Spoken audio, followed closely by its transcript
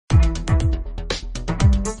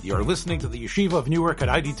You're listening to the Yeshiva of Newark at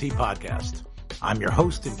IDT podcast. I'm your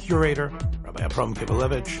host and curator, Rabbi Abram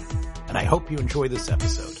Kibalevich, and I hope you enjoy this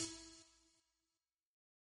episode.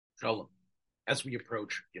 Shalom. As we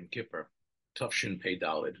approach Yom Kippur, Tufshin Pei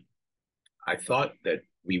Dalid, I thought that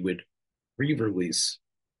we would re-release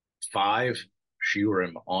 5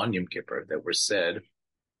 shiurim on Yom Kippur that were said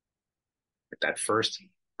at that first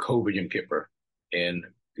COVID Yom Kippur in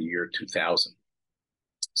the year 2000.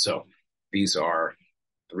 So these are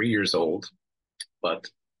 3 years old, but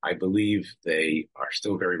I believe they are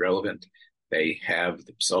still very relevant. They have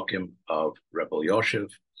the psukim of Rebbe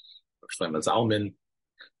Yoshev, Shlomo Zalman,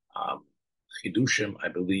 Chidushim, I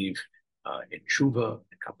believe, in Tshuva,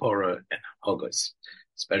 and Kapparah, and Hagos,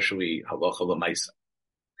 especially Halacha L'Maisa.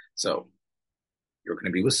 So you're going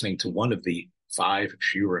to be listening to one of the 5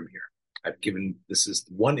 shiurim here. This is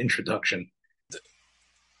one introduction.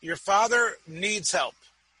 Your father needs help,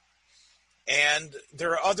 and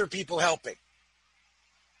there are other people helping.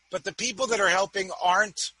 But the people that are helping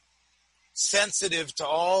aren't sensitive to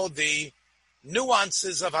all the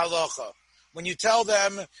nuances of halacha. When you tell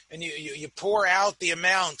them and you pour out the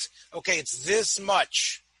amount, okay, it's this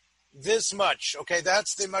much, okay,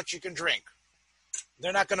 that's the much you can drink.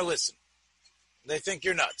 They're not going to listen. They think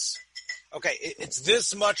you're nuts. Okay, it's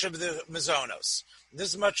this much of the mazonos,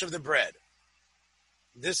 this much of the bread.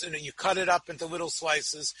 This, and you cut it up into little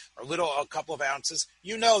slices or a couple of ounces.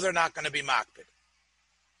 You know they're not going to be makbid.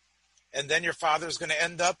 And then your father's going to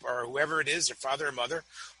end up, or whoever it is, your father or mother,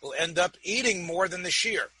 will end up eating more than the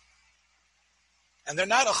shear. And they're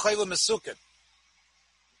not a chayla mesukin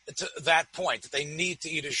to that point, that they need to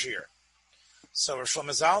eat a shear. So Shlomo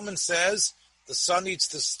Zalman says the son needs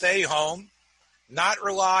to stay home, not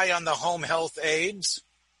rely on the home health aides,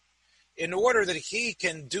 in order that he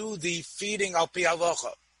can do the feeding al pi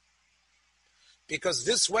halacha. Because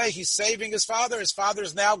this way he's saving his father. His father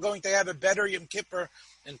is now going to have a better Yom Kippur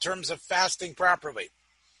in terms of fasting properly.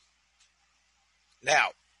 Now,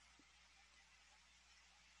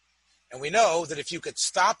 and we know that if you could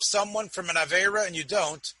stop someone from an Aveira and you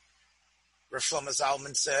don't, Rav Shlomo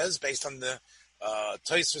Zalman says, based on the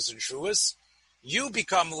Tosfos and Shuas, you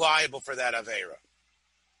become liable for that Aveira.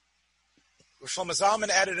 Rav Shlomo Zalman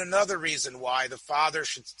added another reason why the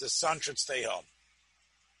son should stay home.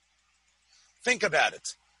 Think about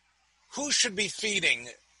it. Who should be feeding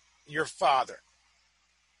your father?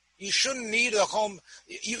 You shouldn't need a home.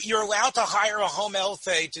 You're allowed to hire a home health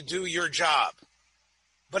aide to do your job,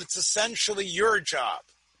 but it's essentially your job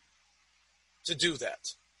to do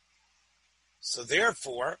that. So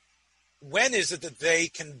therefore, when is it that they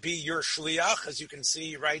can be your shliach? As you can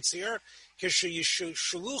see, he writes here,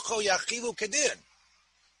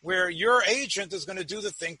 where your agent is going to do the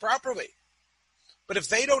thing properly. But if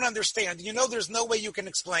they don't understand, there's no way you can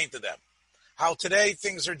explain to them how today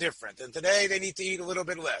things are different, and today they need to eat a little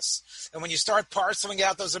bit less. And when you start parceling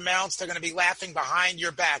out those amounts, they're going to be laughing behind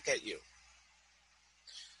your back at you.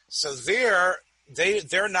 So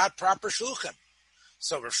they're not proper shluchim.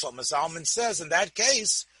 So Rav Shlomo Zalman says, in that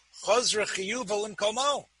case, chozra chiyuv olim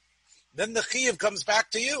komo. Then the chiyuv comes back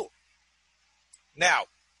to you. Now,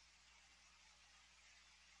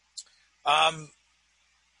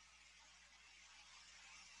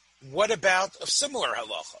 what about a similar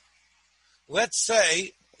halacha? Let's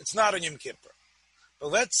say, it's not on Yom Kippur,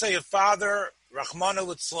 but let's say a father, Rachmana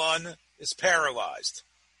litzlan, is paralyzed.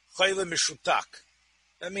 Chayla mishutak.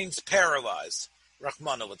 That means paralyzed,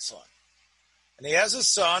 Rachmana litzlan. And he has a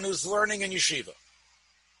son who's learning in yeshiva.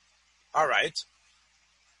 All right.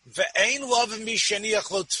 Ve'ein lovim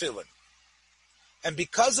misheniach lo tefillin. And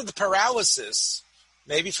because of the paralysis,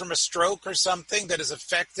 maybe from a stroke or something that has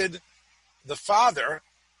affected the father,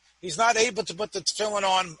 he's not able to put the tefillin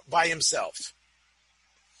on by himself.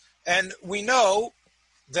 And we know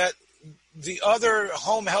that the other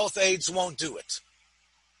home health aides won't do it.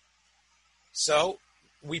 So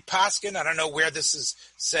we paskin, I don't know where this is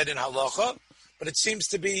said in halacha, but it seems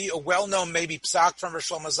to be a well-known maybe psak from Rav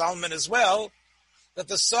Shlomo Zalman as well, that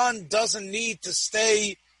the son doesn't need to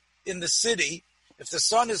stay in the city if the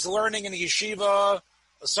son is learning in a yeshiva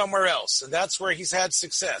somewhere else, and that's where he's had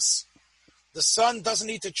success. The son doesn't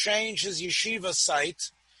need to change his yeshiva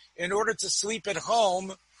site in order to sleep at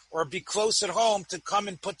home or be close at home to come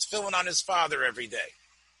and put tefillin on his father every day.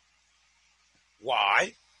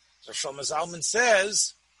 Why? So Shlomo Zalman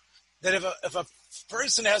says that if a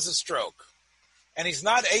person has a stroke and he's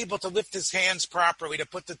not able to lift his hands properly to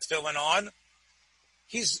put the tefillin on,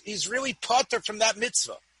 he's really putter from that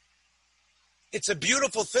mitzvah. It's a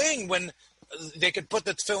beautiful thing when they could put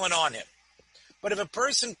the tefillin on him. But if a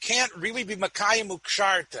person can't really be makayim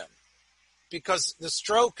ukshartem because the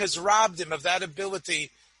stroke has robbed him of that ability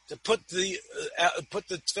to put the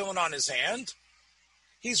tefillin on his hand,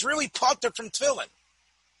 he's really potter from tefillin.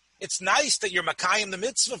 It's nice that you're makayim the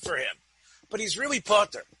mitzvah for him, but he's really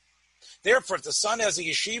potter. Therefore, if the son has a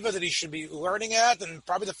yeshiva that he should be learning at, and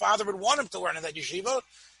probably the father would want him to learn in that yeshiva,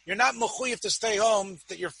 you're not mechuyev to stay home,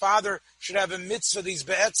 that your father should have a mitzvah these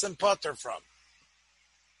be'etz and potter from.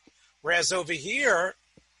 Whereas over here,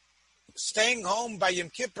 staying home by Yom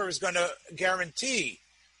Kippur is going to guarantee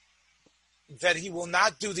that he will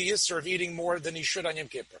not do the issur of eating more than he should on Yom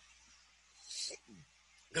Kippur.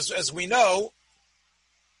 Because as we know,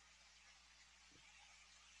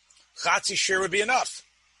 chatzi shir would be enough.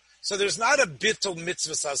 So there's not a bittul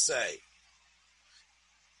mitzvah saseh.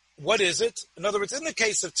 What is it? In other words, in the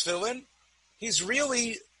case of tefillin, he's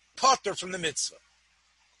really potter from the mitzvah.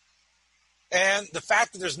 And the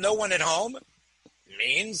fact that there's no one at home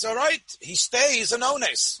means, all right, he stays an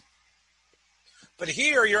ones. But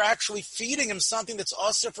here, you're actually feeding him something that's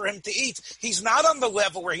also for him to eat. He's not on the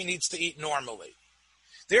level where he needs to eat normally.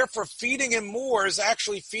 Therefore, feeding him more is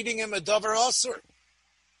actually feeding him a davar asur.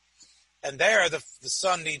 And there, the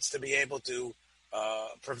son needs to be able to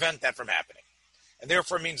prevent that from happening. And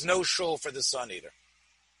therefore, it means no shul for the son either.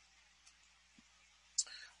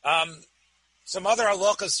 Some other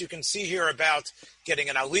halachas you can see here about getting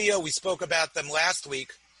an aliyah. We spoke about them last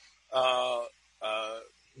week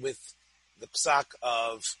with the psak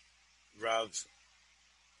of Rav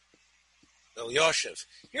Elyashiv.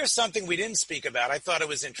 Here's something we didn't speak about. I thought it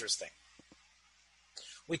was interesting.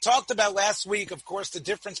 We talked about last week, of course, the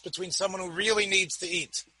difference between someone who really needs to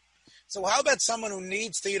eat. So how about someone who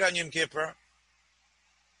needs to eat on Yom Kippur?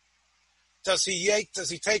 Does he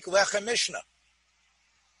take Lechem Mishneh?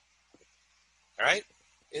 All right?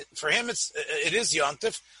 For him, it is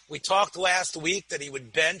Yontif. We talked last week that he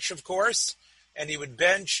would bench, of course, and he would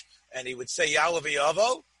say Yalav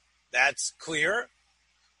Yavo. That's clear.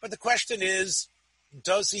 But the question is,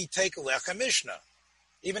 does he take Lechem Mishneh,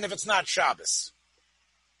 even if it's not Shabbos?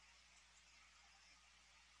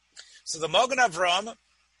 So the Mogen Avram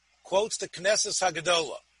quotes the Knesset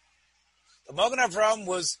Hagdolah. The Mogen Avram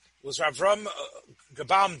was Avram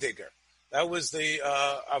Gabamdinger. That was the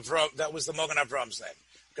Mogen Avram's name,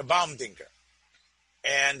 Gabamdinger.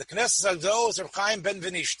 And the Knesset Hagdolah is Rav Chaim ben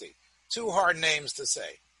Venishti. Two hard names to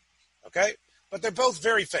say, okay? But they're both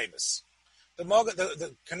very famous. The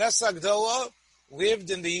Knesset Hagdolah lived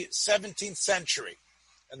in the 17th century,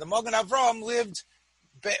 and the Mogen Avram lived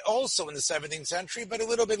also in the 17th century, but a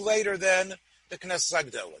little bit later than the Knesset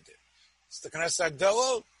Hagdolah did. So the Knesset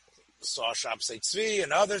Hagdolah saw Shabsei Tzvi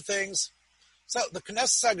and other things. So the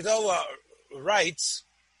Knesset Hagdolah writes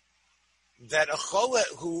that a cholet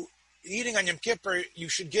who eating on Yom Kippur, you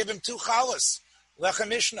should give him 2 chalas,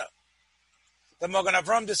 Lechem Mishneh. The Mogen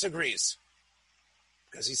Avram disagrees,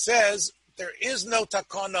 because he says there is no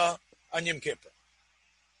takana on Yom Kippur,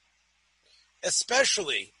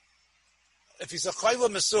 especially if he's a chayla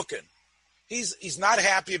mesukin. He's not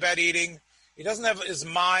happy about eating. He doesn't have his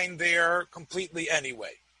mind there completely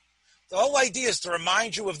anyway. The whole idea is to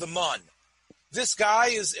remind you of the mun. This guy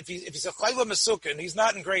is, if he's a chayla mesukin, he's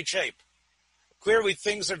not in great shape. Clearly,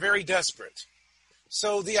 things are very desperate.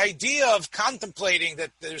 So the idea of contemplating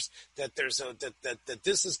that this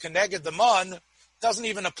is connected the mun doesn't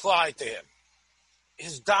even apply to him.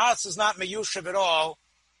 His das is not meyushav at all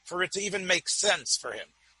for it to even make sense for him.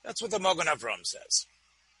 That's what the Mogen Avram says.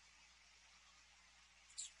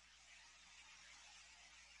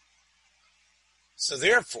 So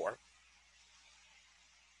therefore,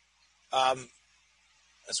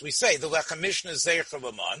 as we say, the Lechem Mishneh is Zeich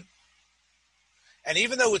Laman. And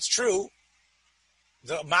even though it's true,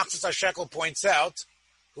 the Machzas HaShekel points out,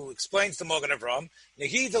 who explains the Mogen Avram,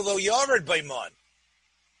 Nehi lo yared by man.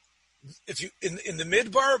 If you in the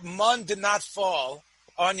Midbar, man did not fall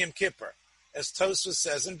on Yom Kippur, as Tosfos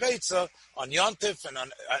says in Beitza, on Yontif and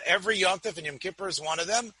on every Yontif, and Yom Kippur is one of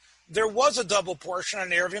them. There was a double portion on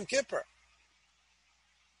Erev Yom Kippur.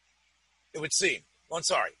 It would seem. Well,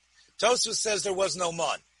 sorry. Tosfos says there was no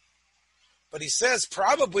man, but he says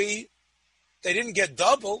probably they didn't get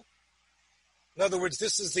double. In other words,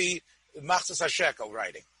 this is the Machzas HaShekel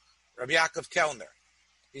writing, Rabbi Yaakov Kellner.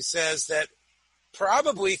 He says that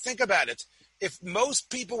probably, think about it, if most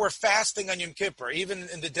people were fasting on Yom Kippur, even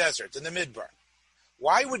in the desert, in the Midbar,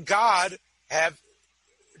 why would God have,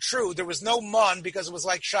 true, there was no mun because it was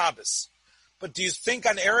like Shabbos, but do you think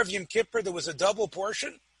on Erev Yom Kippur there was a double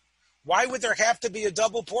portion? Why would there have to be a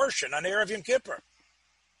double portion on Erev Yom Kippur?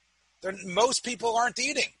 Most people aren't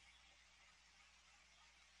eating.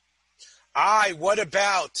 What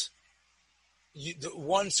about the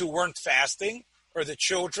ones who weren't fasting, or the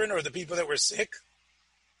children, or the people that were sick?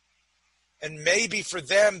 and maybe for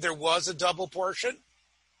them there was a double portion,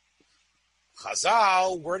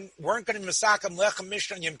 Chazal weren't going to Masakam Lechem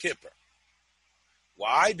Mishneh on Yom Kippur.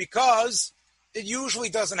 Why? Because it usually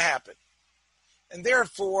doesn't happen. And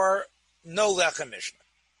therefore, no Lechem Mishneh.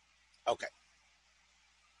 Okay.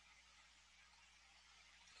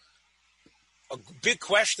 A big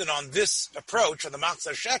question on this approach on the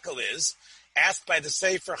Machzor Shekel is asked by the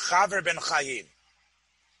Sefer Chaver ben Chaim.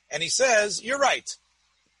 And he says, you're right.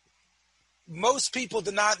 Most people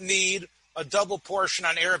did not need a double portion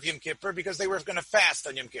on Erev Yom Kippur because they were going to fast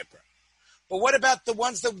on Yom Kippur. But what about the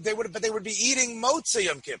ones that they would be eating Motzei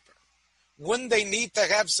Yom Kippur? Wouldn't they need to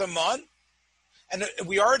have some mun? And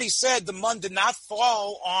we already said the mun did not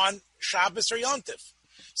fall on Shabbos or Yom Tif.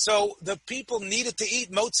 So the people needed to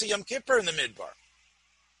eat Motzei Yom Kippur in the Midbar.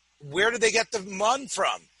 Where did they get the mun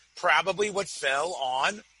from? Probably what fell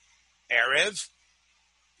on Erev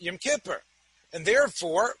Yom Kippur. And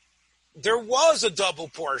therefore, there was a double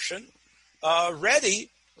portion ready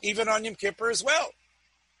even on Yom Kippur as well.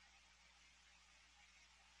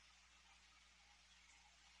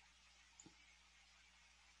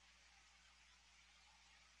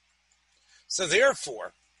 So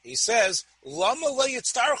therefore, he says, Lama lo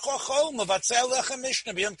yitztarch lachol mevatzeh lechem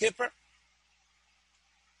mishneh b'Yom Kippur.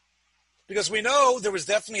 Because we know there was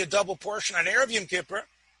definitely a double portion on Erev Yom Kippur.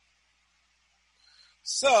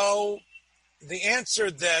 So the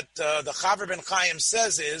answer that the Chaver ben Chaim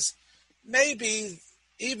says is, maybe,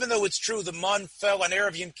 even though it's true the mun fell on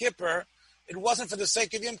Erev Yom Kippur, it wasn't for the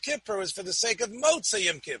sake of Yom Kippur, it was for the sake of Motzei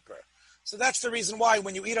Yom Kippur. So that's the reason why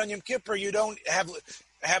when you eat on Yom Kippur, you don't have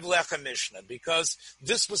Lechem Mishneh, because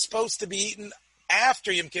this was supposed to be eaten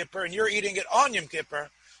after Yom Kippur, and you're eating it on Yom Kippur,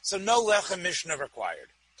 so no Lechem Mishneh required.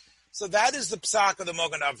 So that is the psak of the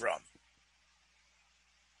Mogen Avram.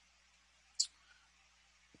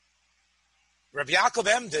 Rabbi Yaakov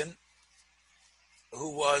Emden,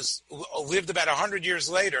 who lived about 100 years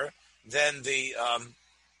later than the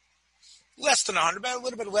less than 100, about a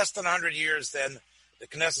little bit less than 100 years than the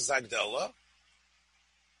Knesset Agdola,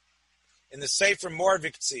 in the Sefer Mor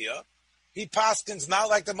Viktzia, he paskins not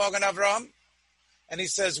like the Mogen Avram, and he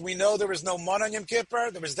says, we know there was no mun on Yom Kippur,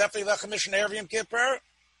 there was definitely Lechem Mishneh Erev Yom Kippur,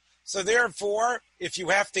 so therefore, if you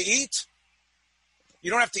have to eat, you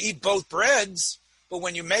don't have to eat both breads, but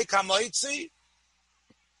when you make hamoitzi,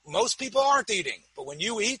 most people aren't eating, but when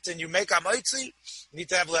you eat and you make hamoitzi, you need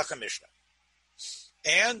to have Lechem Mishneh.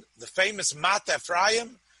 And the famous Mat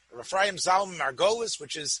Ephraim Zalman Margolis,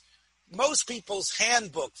 which is most people's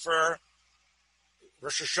handbook for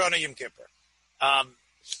Rosh Hashanah Yom Kippur,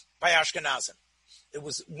 by Ashkenazim. It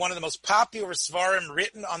was one of the most popular svarim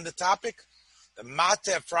written on the topic. The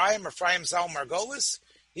Mata Ephraim Zalman Margolis,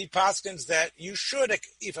 he paskins that you should,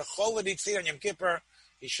 if a chol eats on Yom Kippur,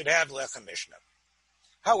 he should have Lechem Mishneh.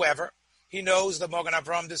 However, he knows the Mogen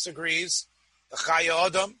Avram disagrees. The Chaya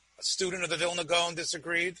Adam, a student of the Vilna Gaon,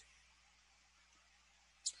 disagreed.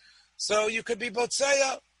 So you could be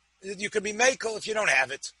Botzeya, you could be Mekel if you don't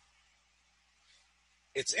have it.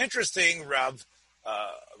 It's interesting, Rav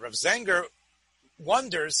Zenger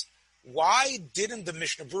wonders, why didn't the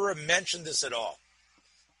Mishnah Berurah mention this at all?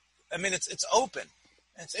 I mean, it's open.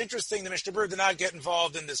 It's interesting the Mishnah Berurah did not get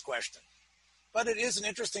involved in this question. But it is an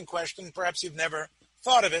interesting question. Perhaps you've never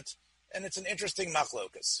thought of it, and it's an interesting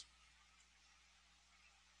machlokas.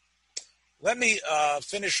 Let me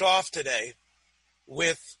finish off today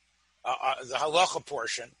with the halacha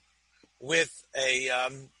portion with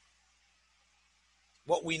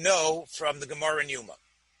what we know from the Gemara in Yuma.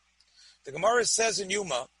 The Gemara says in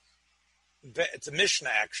Yuma, it's a Mishnah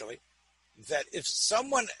actually, that if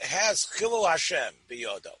someone has Chilul Hashem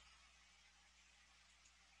biyodo,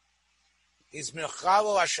 he's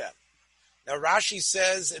Mechalul Hashem. Now Rashi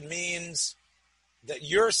says it means that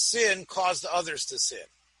your sin caused others to sin.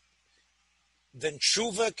 Then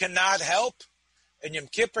tshuva cannot help, and Yom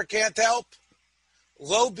Kippur can't help.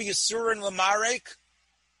 Lo b'yisurin l'marek.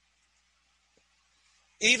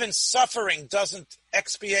 Even suffering doesn't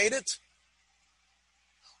expiate it.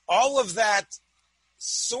 All of that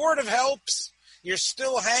sort of helps. You're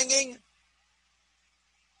still hanging.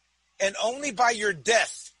 And only by your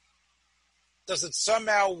death does it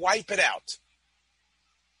somehow wipe it out.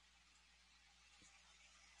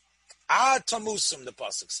 Atamusum, the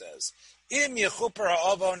pasuk says. Im yechuper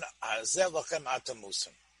ha'avon hazeh lachem atamusum.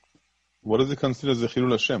 What does it consider as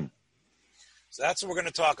Chilul Hashem? So that's what we're going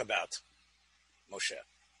to talk about, Moshe.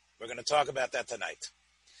 We're going to talk about that tonight.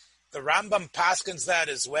 The Rambam paskins that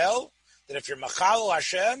as well, that if you're Machal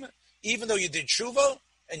Hashem, even though you did tshuva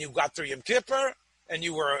and you got through Yom Kippur and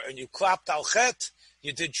you clapped al chet,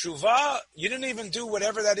 you did tshuva, you didn't even do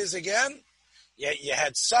whatever that is again, You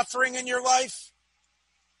had suffering in your life.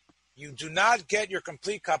 You do not get your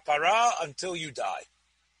complete kapparah until you die.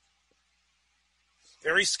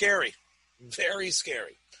 Very scary. Very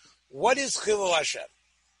scary. What is Chilul Hashem?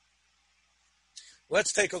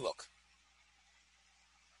 Let's take a look.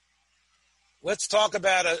 Let's talk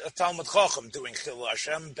about a Talmud Chacham doing Chilul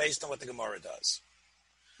Hashem based on what the Gemara does.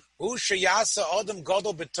 Hu sheyasa adam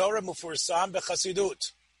gadol b'Torah mufursam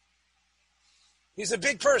b'chasidut. He's a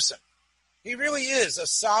big person. He really is a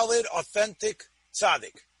solid, authentic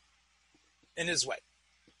tzaddik in his way.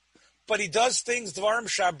 But he does things, dvarim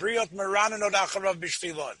shabriot merananot acharav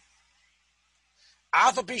b'shvilon.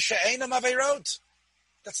 Alpha pi she'enam aveirot.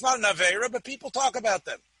 That's not an aveira, but people talk about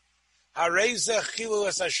them. Harei zeh chilul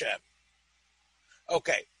es Hashem.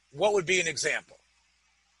 Okay, what would be an example?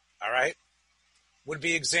 All right? Would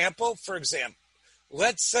be example, for example,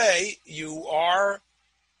 let's say you are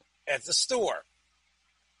at the store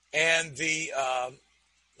and the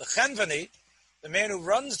chenvani, the man who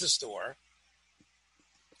runs the store,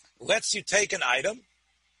 lets you take an item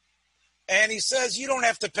and he says, you don't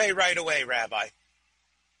have to pay right away, Rabbi.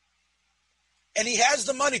 And he has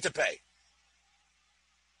the money to pay.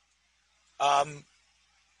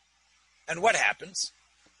 And what happens?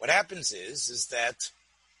 What happens is that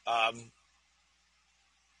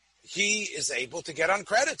he is able to get on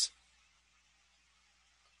credit.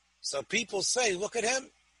 So people say, look at him.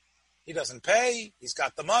 He doesn't pay. He's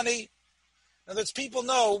got the money. In other words, people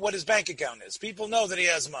know what his bank account is. People know that he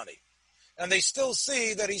has money. And they still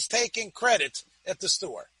see that he's taking credit at the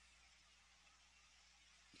store.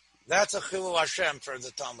 That's a Chilul Hashem for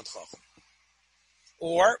the Talmud Chacham.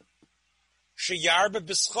 Or, Sheyarbe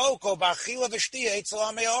b'schoko b'achila v'shtiya etzel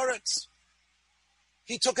amei haaretz.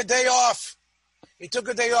 He took a day off. He took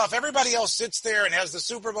a day off. Everybody else sits there and has the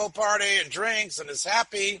Super Bowl party and drinks and is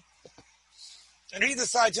happy. And he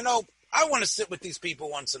decides, I want to sit with these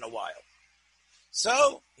people once in a while.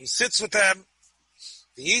 So he sits with them.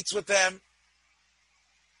 He eats with them.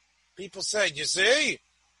 People say, you see,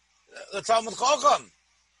 the Talmud Chacham,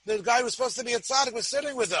 the guy who was supposed to be a tzaddik was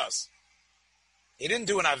sitting with us. He didn't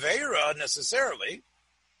do an aveira necessarily.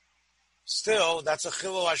 Still, that's a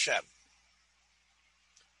Chilul Hashem.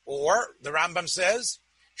 Or, the Rambam says,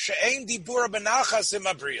 She'ein dibur benachas im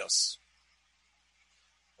abrios.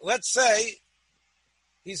 Let's say,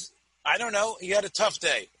 he had a tough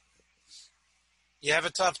day. You have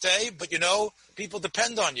a tough day, but people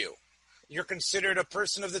depend on you. You're considered a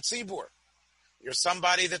person of the tzibur. You're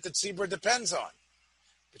somebody that the tzibur depends on.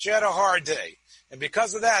 But you had a hard day. And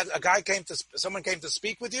because of that, someone came to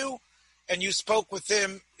speak with you, and you spoke with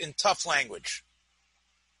him in tough language.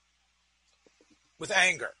 With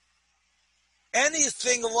anger.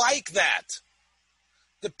 Anything like that,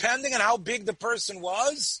 depending on how big the person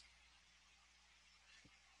was,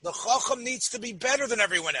 the Chacham needs to be better than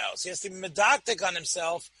everyone else. He has to be medactic on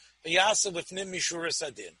himself, v'yasa v'fnim mishuras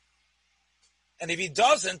adin. And if he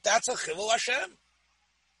doesn't, that's a Chilul Hashem.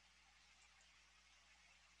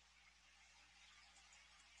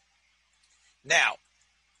 Now,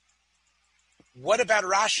 what about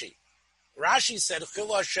Rashi? Rashi said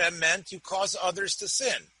Chilul Hashem meant you cause others to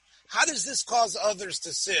sin. How does this cause others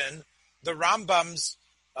to sin? The Rambam's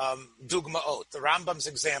dugmaot, the Rambam's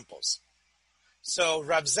examples. So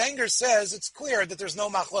Rav Zenger says it's clear that there's no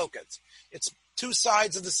machloket. It's two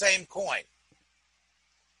sides of the same coin.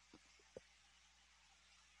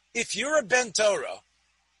 If you're a Ben Torah,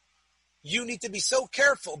 you need to be so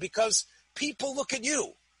careful because people look at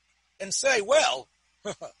you and say, well,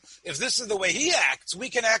 if this is the way he acts, we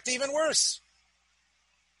can act even worse.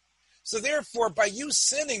 So therefore, by you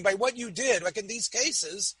sinning, by what you did, like in these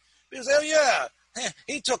cases, people say, oh yeah,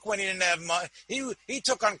 he took when he didn't have money. He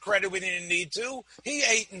took on credit when he didn't need to. He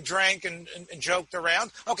ate and drank and joked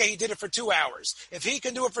around. Okay, he did it for 2 hours. If he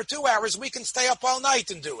can do it for 2 hours, we can stay up all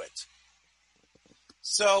night and do it.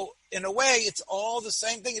 So, in a way, it's all the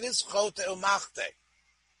same thing. It is chote umachte.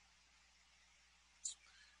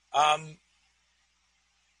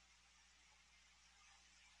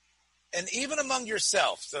 And even among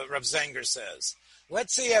yourself, the Rav Zenger says,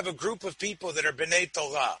 let's say you have a group of people that are B'nai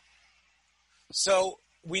Torah. So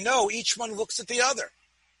we know each one looks at the other.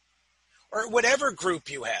 Or whatever group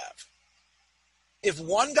you have. If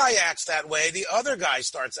one guy acts that way, the other guy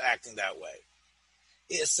starts acting that way.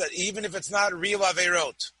 It's that even if it's not real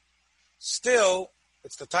averot, still,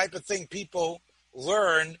 it's the type of thing people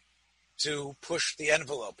learn to push the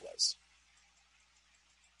envelope with.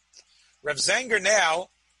 Rav Zenger now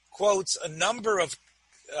quotes a number of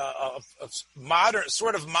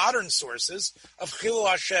modern sources of Chilul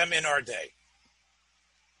Hashem in our day.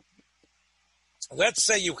 Let's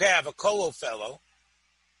say you have a Kolo fellow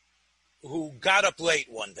who got up late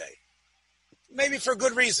one day, maybe for a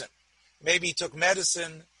good reason. Maybe he took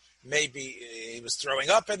medicine. Maybe he was throwing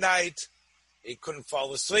up at night. He couldn't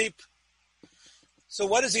fall asleep. So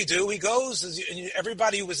what does he do? He goes, and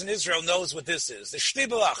everybody who was in Israel knows what this is, the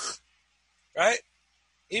shtibelach, right?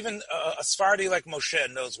 Even a Sephardi like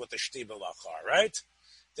Moshe knows what the shtibelach are, right?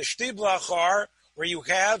 The shtibelach are where you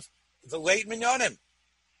have the late minyanim,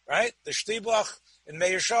 right? The shtibelach in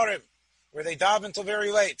Meir Shorim, where they daven until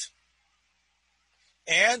very late.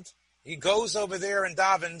 And he goes over there and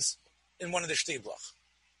davens in one of the shtibelach.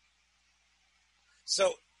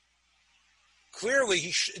 So clearly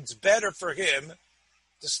it's better for him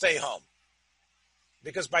to stay home.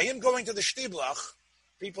 Because by him going to the shtibelach,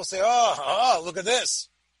 people say, oh, look at this.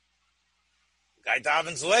 The guy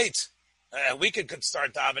davens late. We could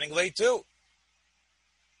start davening late too.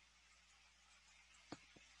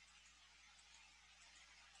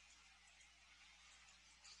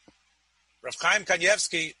 Rav Chaim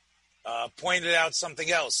Kanievsky pointed out something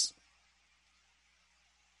else.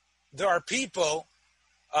 There are people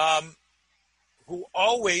who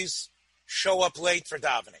always show up late for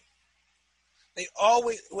davening. They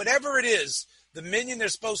always, whatever it is, the minyan they're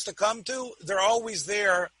supposed to come to, they're always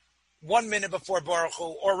there 1 minute before Baruch Hu,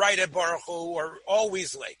 or right at Baruch Hu, or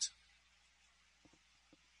always late.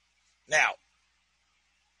 Now,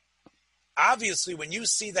 obviously, when you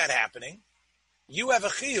see that happening, you have a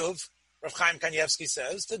chiyuv, Rav Chaim Kanievsky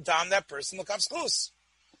says, to don that person l'kav zchus.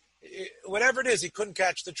 Whatever it is, he couldn't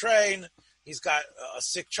catch the train, he's got a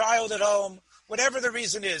sick child at home, whatever the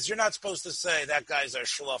reason is, you're not supposed to say that guy's a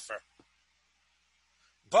shluffer.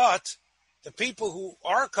 But the people who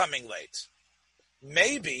are coming late,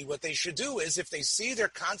 maybe what they should do is if they see they're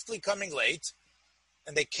constantly coming late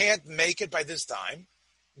and they can't make it by this time,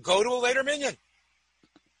 go to a later minyan.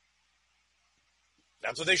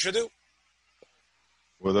 That's what they should do.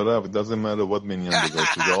 Well, it doesn't matter what minyan they go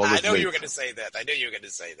to. They're always I know late. you were going to say that.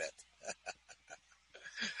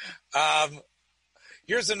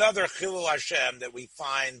 Here's another Chilul Hashem that we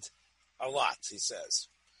find a lot, he says.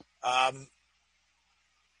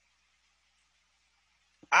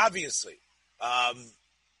 Obviously,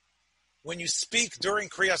 when you speak during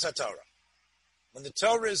Kriyas HaTorah, when the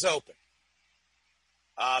Torah is open,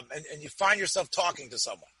 and you find yourself talking to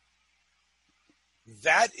someone,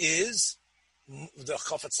 that is, the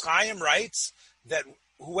Chafetz Chaim writes that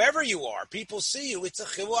whoever you are, people see you, it's a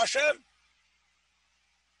Chilul Hashem.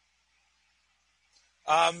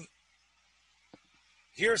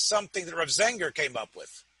 Here's something that Rav Zenger came up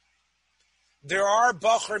with. There are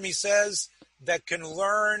Bachrim, he says, that can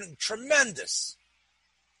learn tremendous.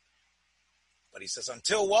 But he says,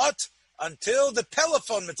 until what? Until the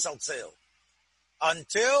telephone mitzaltzel.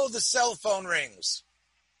 Until the cell phone rings.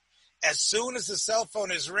 As soon as the cell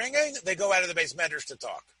phone is ringing, they go out of the base medrash to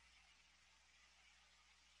talk.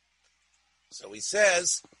 So he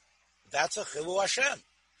says, that's a Chilul Hashem.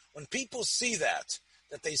 When people see that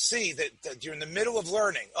they see that you're in the middle of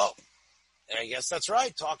learning, I guess that's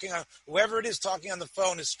right. Whoever it is talking on the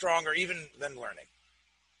phone is stronger even than learning.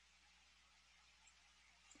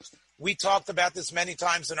 We talked about this many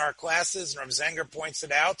times in our classes, and Rav Zenger points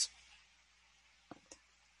it out.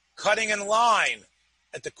 Cutting in line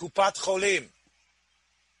at the Kupat Cholim.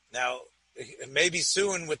 Now, maybe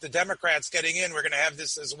soon with the Democrats getting in, we're going to have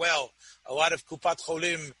this as well. A lot of Kupat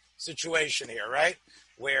Cholim situation here, right?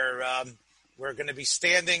 Where we're going to be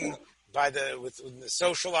standing with the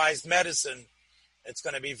socialized medicine. It's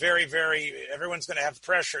going to be very, very, everyone's going to have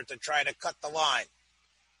pressure to try to cut the line.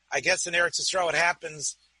 I guess in Eretz Yisrael it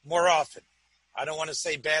happens more often. I don't want to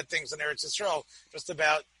say bad things in Eretz Yisrael, just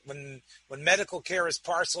about when medical care is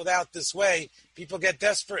parceled out this way, people get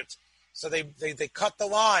desperate. So they cut the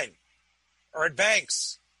line, or at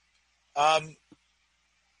banks.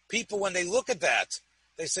 People, when they look at that,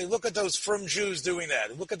 they say, look at those frum Jews doing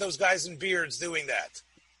that. Look at those guys in beards doing that.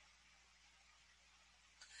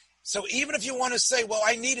 So even if you want to say, well,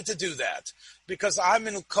 I needed to do that because I'm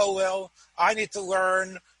in Kollel, I need to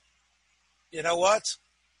learn, you know what?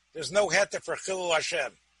 There's no heter for Chilul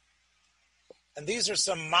Hashem. And these are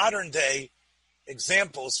some modern day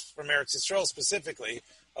examples from Eretz Yisrael specifically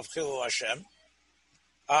of Chilul Hashem.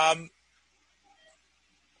 The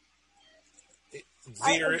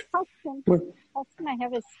question I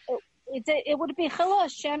have is, it would be Chilul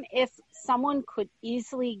Hashem if someone could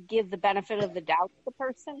easily give the benefit of the doubt to the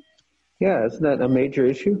person? Yeah, isn't that a major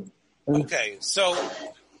issue? Okay, so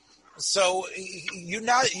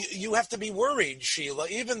you have to be worried, Sheila,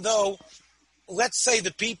 even though, let's say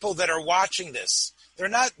the people that are watching this, they're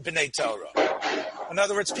not B'nai Torah. In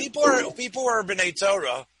other words, people who are B'nai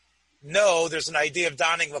Torah know there's an idea of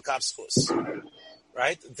donning l'kav zchus.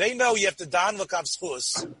 right? They know you have to don l'kav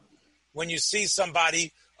schus when you see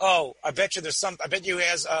somebody. Oh, I bet you he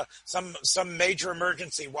has some major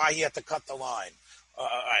emergency why he had to cut the line. All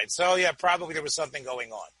right, so yeah, probably there was something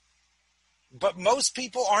going on. But most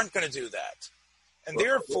people aren't going to do that, and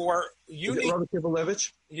therefore you need. Rabbi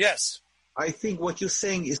Kivelevich? Yes, I think what you're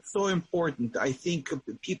saying is so important. I think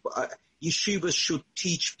people, yeshivas should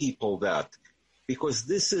teach people that, because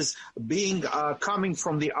this is coming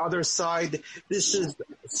from the other side. This is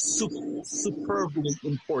superbly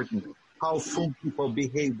important. How frum people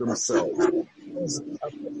behave themselves. Because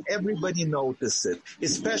everybody notices it,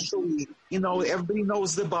 especially, everybody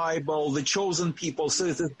knows the Bible, the chosen people, so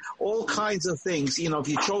it's all kinds of things. If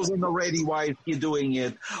you're chosen already, why is he doing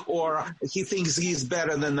it? Or he thinks he's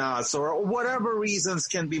better than us, or whatever reasons,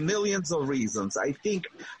 can be millions of reasons. I think,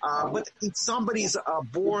 but if somebody's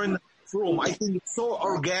born frum, I think it's so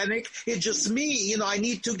organic. It's just me, I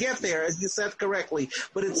need to get there, as you said correctly.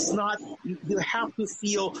 But it's not, you have to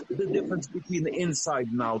feel the difference between the inside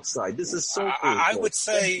and outside. This is so cool. I would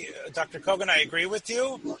say, Dr. Kogan, I agree with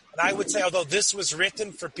you. And I would say, although this was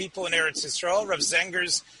written for people in Eretz Yisrael, Rav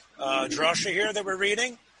Zenger's drasha here that we're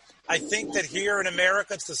reading, I think that here in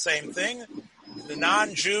America it's the same thing. The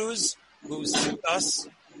non-Jews who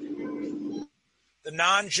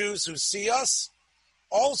see us,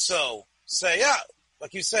 also say, yeah,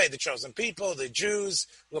 like you say, the chosen people, the Jews,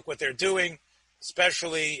 look what they're doing,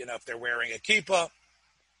 especially, if they're wearing a kippah.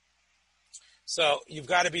 So you've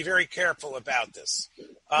got to be very careful about this.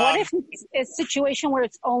 What if it's a situation where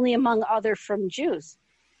it's only among other from Jews?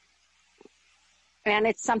 And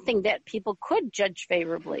it's something that people could judge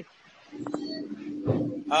favorably.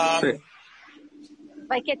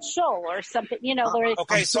 Like at shul or something,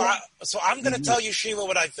 Okay, so I'm going to tell you, Sheila,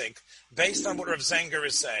 what I think, based on what Rav Zenger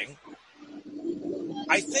is saying.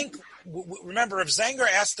 I think, remember, Rav Zenger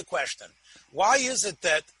asked the question, why is it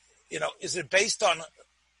that, is it based on,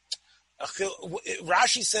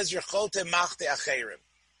 Rashi says, Yerchote machte acherim.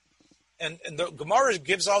 And the Gemara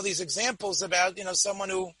gives all these examples about, someone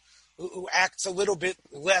who acts a little bit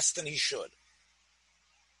less than he should.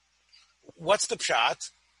 What's the pshat?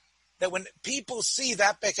 That when people see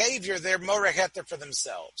that behavior, they're more heter for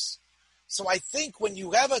themselves. So I think when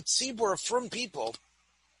you have a tzibur from people,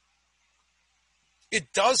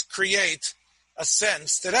 it does create a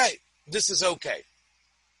sense that, hey, this is okay.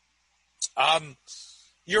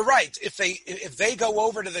 You're right. If they go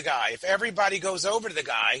over to the guy, if everybody goes over to the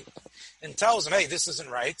guy and tells him, hey, this isn't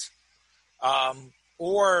right,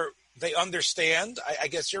 or they understand, I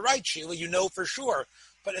guess you're right, Sheila, for sure,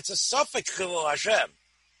 but it's a suffix Chilul Hashem.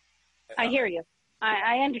 I hear you.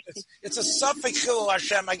 I understand. It's a suffix Chilul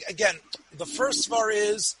Hashem. Again, the first svar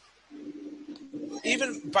is,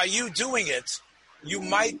 even by you doing it, you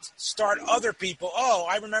might start other people,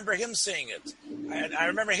 I remember him saying it. I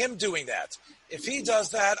remember him doing that. If he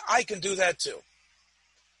does that, I can do that too.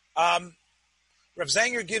 Rav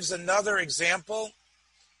Zenger gives another example,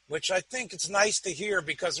 which I think it's nice to hear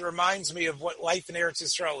because it reminds me of what life in Eretz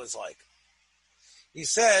Yisrael is like. He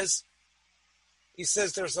says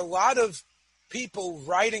there's a lot of people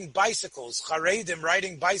riding bicycles, charedim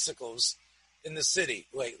riding bicycles in the city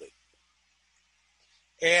lately.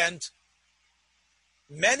 And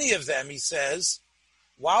many of them, he says,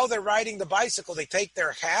 while they're riding the bicycle, they take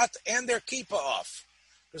their hat and their kippah off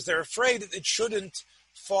because they're afraid that it shouldn't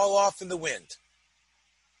fall off in the wind.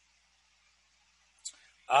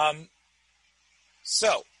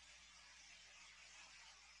 So,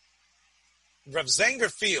 Rav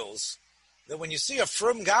Zenger feels that when you see a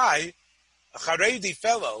frum guy, a Haredi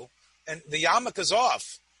fellow, and the yarmulke is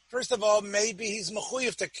off, first of all, maybe he's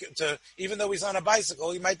mechuyev to even though he's on a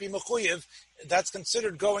bicycle, he might be mechuyev. That's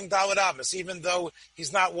considered going Daled Amos, even though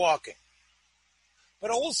he's not walking.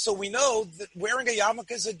 But also, we know that wearing a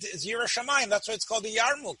yarmulke is Yira Shamayim. That's why it's called the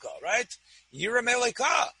yarmulke, right? Yira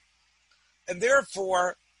Meleka. And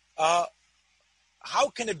therefore, how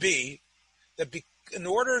can it be that in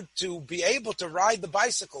order to be able to ride the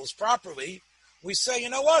bicycles properly, we say, you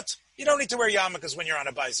know what? You don't need to wear yarmulkes when you're on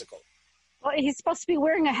a bicycle. Well, he's supposed to be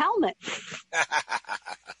wearing a helmet.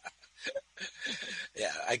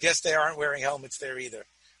 Yeah, I guess they aren't wearing helmets there either.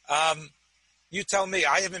 You tell me.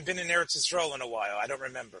 I haven't been in Eretz Yisrael in a while. I don't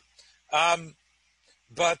remember.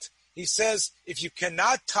 But he says, if you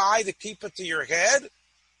cannot tie the kippah to your head,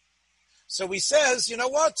 so he says, you know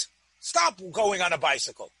what? Stop going on a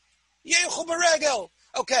bicycle.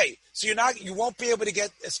 Okay, so you won't be able to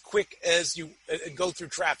get as quick as you go through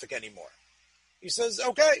traffic anymore. He says,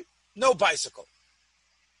 okay, no bicycle.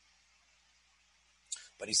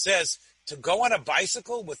 But he says to go on a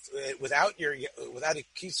bicycle without a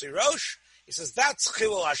kisui rosh, he says that's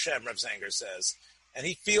Chilul Hashem. Rav Zenger says And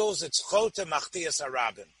he feels it's chote machtias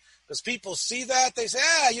harabim. Because people see that, they say,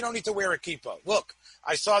 you don't need to wear a kippah. Look,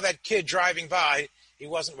 I saw that kid driving by, he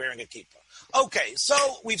wasn't wearing a kippah. Okay, so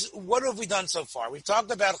what have we done so far? We've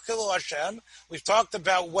talked about Chilul Hashem, we've talked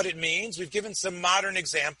about what it means, we've given some modern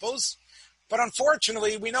examples, but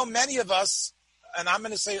unfortunately, we know many of us, and I'm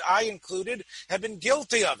going to say I included, have been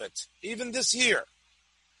guilty of it, even this year.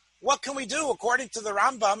 What can we do? According to the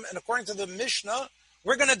Rambam and according to the Mishnah,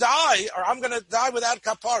 we're going to die, or I'm going to die without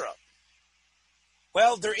Kapparah.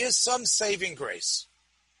 Well, there is some saving grace.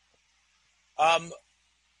 The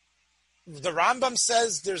Rambam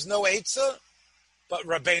says there's no Eitzah, but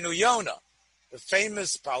Rabbeinu Yonah, the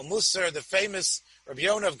famous Baal Musar, the famous Rabbi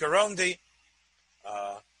Yonah of Gerondi,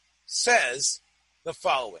 says the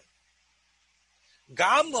following.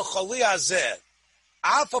 Gam l'choli hazeh,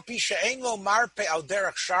 af al pi she'ein lo marpe al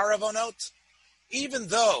derech shar avonot, even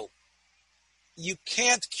though you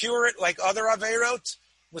can't cure it like other averot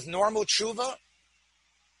with normal tshuva,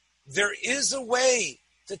 there is a way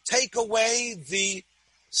to take away the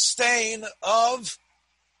stain of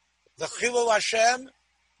the Chilul Hashem,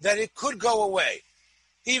 that it could go away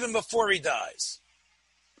even before he dies.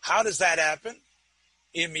 How does that happen?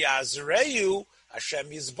 Im yazreyu Hashem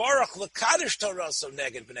yizbarach l'kadosh toraso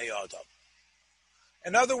neged b'nei adam.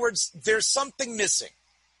 In other words, there's something missing.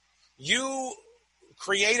 You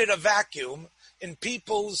created a vacuum in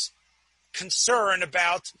people's concern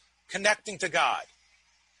about connecting to God.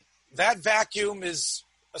 That vacuum is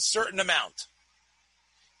a certain amount.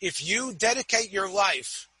 If you dedicate your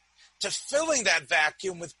life to filling that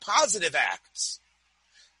vacuum with positive acts,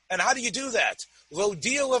 and how do you do that? Lo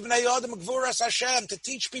deal of Bnei Adam Gvuras Hashem, to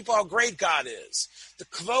teach people how great God is. The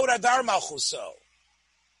Kvod Adar Malchuso.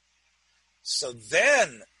 So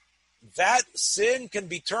then, that sin can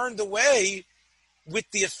be turned away with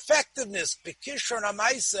the effectiveness, Bekishron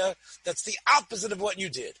Amaisa, that's the opposite of what you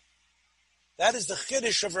did. That is the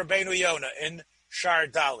Chiddush of Rabbeinu Yonah in Shar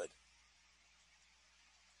Daled.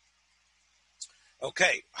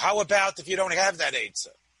 Okay, how about if you don't have that Eitzah?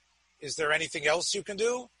 Is there anything else you can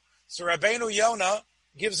do? So Rabbeinu Yonah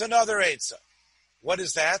gives another Eitzah. What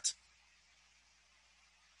is that?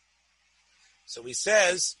 So he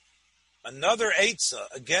says, another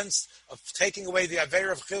Eitzah against of taking away the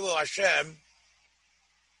Aveir of Chilul Hashem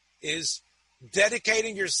is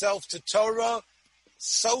dedicating yourself to Torah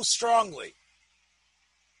so strongly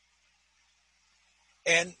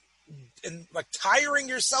and like tiring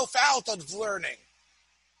yourself out of learning.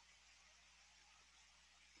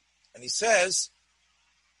 And he says,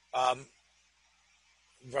 Rav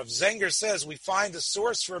Zenger says, we find the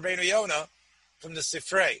source for Rabbeinu Yonah from the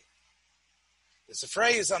Sifrei. The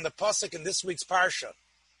Sifrei is on the pasuk in this week's parsha.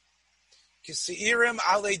 Kiseirim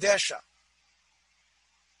alei desha.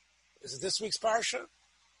 Is it this week's parsha?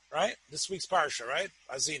 Right? This week's parsha, right?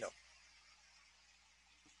 Azino.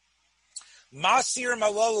 Masir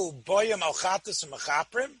malolu boyam alchatas and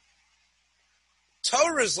machaprim.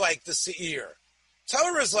 Torah is like the seir.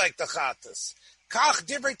 Torah is like the chatas. Kach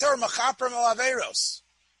divrei Torah machaprim al averos.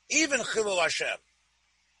 Even Chilul Hashem.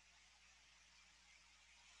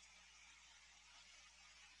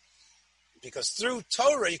 Because through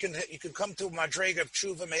Torah you can come to a madrega of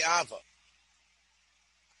tshuva me'ava.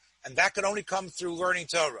 And that can only come through learning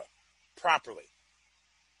Torah properly.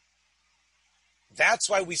 That's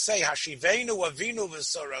why we say Hashivenu Avinu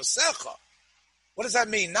v'Sorosecha. What does that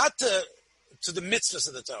mean? Not to the mitzvahs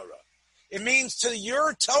of the Torah. It means to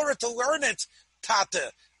your Torah to learn it,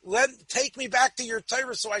 Tata. Take me back to your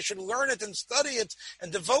Torah so I should learn it and study it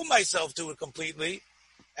and devote myself to it completely.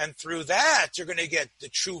 And through that, you're going to get the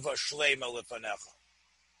tshuva shleima lefanecha.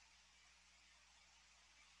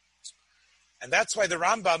 And that's why the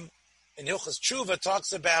Rambam in Hilchos Tshuva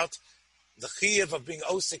talks about the chiyuv of being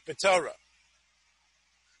osik b'Torah.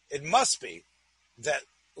 It must be that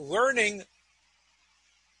learning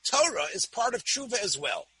Torah is part of tshuva as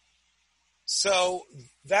well. So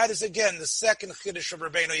that is again the second chiddush of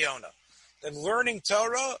Rabbeinu Yonah, that learning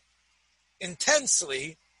Torah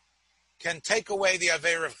intensely can take away the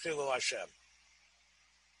aveir of Chilul Hashem.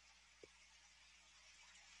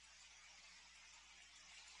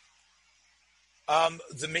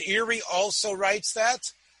 The Meiri also writes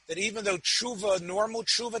that even though tshuva, normal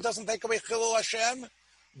tshuva, doesn't take away Chilul Hashem,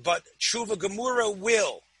 but tshuva gemura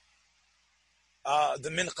will. The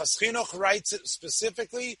Minchas Chinuch writes it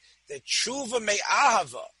specifically that tshuva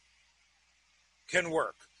me'ahava can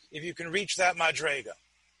work if you can reach that madrega.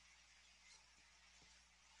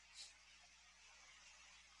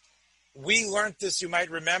 We learned this, you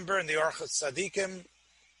might remember, in the Orchos Tzadikim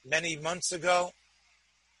many months ago.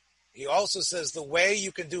 He also says the way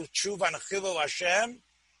you can do tshuva on Chilul Hashem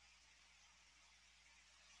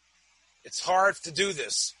It's hard to do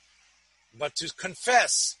this, but to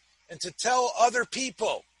confess and to tell other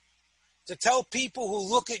people, to tell people who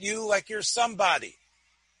look at you like you're somebody.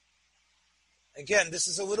 Again, this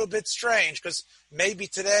is a little bit strange because maybe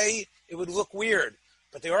today it would look weird,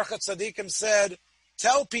 but the Orchat Tzadikim said,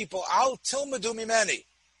 tell people, Al tilmadu mimeni.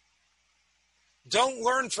 Don't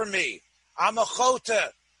learn from me. I'm a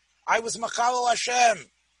chota. I was Chilul Hashem.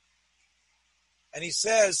 And he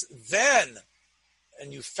says, then,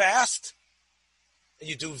 and you fast, and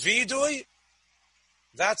you do vidui,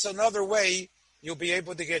 that's another way you'll be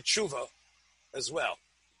able to get tshuva as well.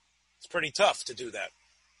 It's pretty tough to do that.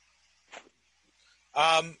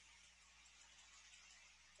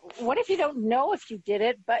 What if you don't know if you did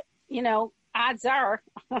it, but, odds are,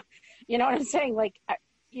 you know what I'm saying? Like,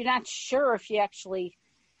 you're not sure if you actually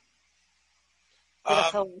did a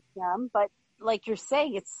Chilul Hashem, but like you're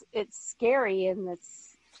saying, it's scary and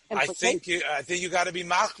it's implications. I think you got to be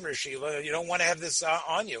machmir, Sheila. You don't want to have this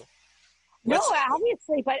on you. No,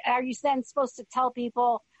 obviously, but are you then supposed to tell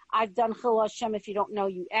people, I've done Chilul Hashem if you don't know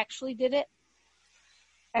you actually did it?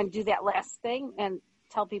 And do that last thing and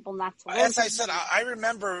tell people not to learn? As I said, I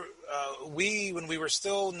remember when we were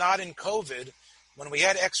still not in COVID, when we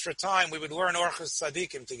had extra time, we would learn Orchos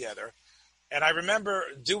Tzadikim together. And I remember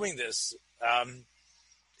doing this.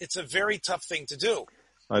 It's a very tough thing to do.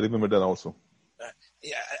 I remember that also.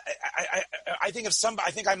 I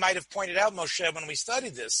think I might have pointed out, Moshe, when we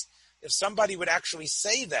studied this, if somebody would actually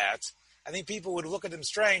say that, I think people would look at them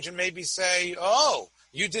strange and maybe say, oh,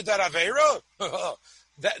 you did that Aveira?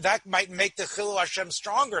 that might make the Chilul Hashem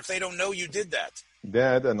stronger if they don't know you did that.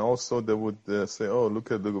 That, and also they would say, oh,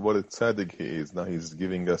 look at what a tzaddik he is. Now he's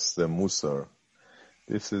giving us the musar.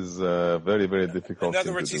 This is very, very difficult. In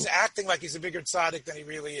other words, he's acting like he's a bigger tzaddik than he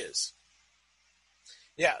really is.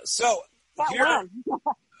 Yeah, so here...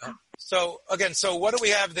 So what do we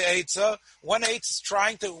have, the Eitzah? One Eitzah is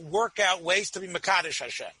trying to work out ways to be Mekadesh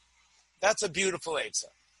Hashem. That's a beautiful Eitzah.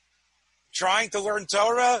 Trying to learn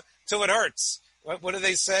Torah till it hurts. What do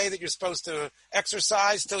they say? That you're supposed to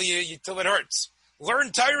exercise till it hurts.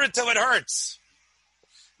 Learn Torah till it hurts.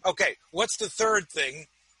 Okay, what's the third thing?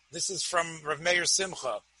 This is from Rav Meir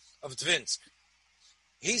Simcha of Dvinsk.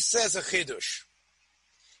 He says a chidush.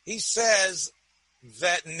 He says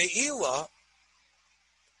that Ne'ilah,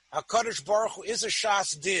 HaKadosh Baruch Hu, is a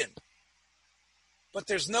Shas Din. But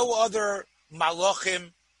there's no other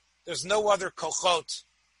Malachim, there's no other Kochot.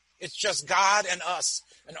 It's just God and us,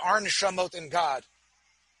 and our Neshamot and God.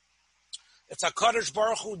 It's HaKadosh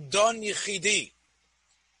Baruch Hu Don Yechidi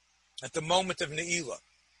at the moment of Ne'ilah.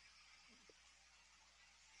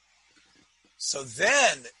 So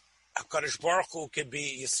then, HaKadosh Baruch Hu can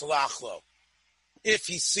be Yislach Lo. If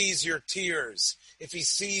he sees your tears, if he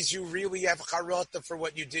sees you really have charata for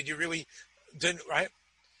what you did, you really didn't, right?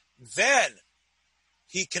 Then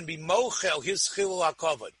he can be mochel his chilul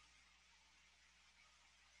hakavod.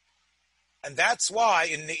 And that's why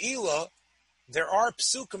in Ne'ilah, there are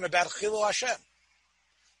psukim about Chilul Hashem.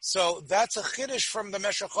 So that's a chiddush from the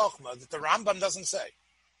Meshech Chochmah that the Rambam doesn't say.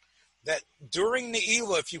 That during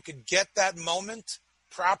Ne'ilah, if you could get that moment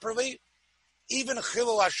properly, even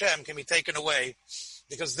Chilul Hashem can be taken away,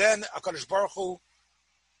 because then HaKadosh Baruch Hu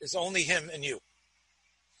is only him and you.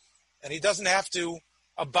 And he doesn't have to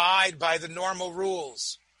abide by the normal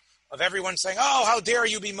rules of everyone saying, oh, how dare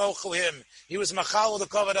you be mochel him? He was machal the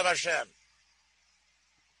kavod of Hashem.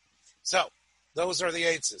 So, those are the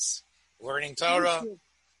eitzes. Learning Torah,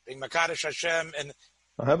 being Makadosh Hashem, and...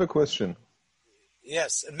 I have a question.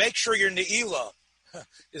 Yes, and make sure your Ne'ilah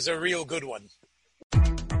is a real good one.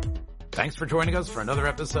 Thanks for joining us for another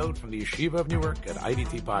episode from the Yeshiva of Newark at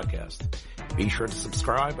IDT Podcast. Be sure to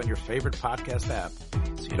subscribe on your favorite podcast app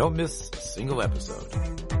so you don't miss a single episode.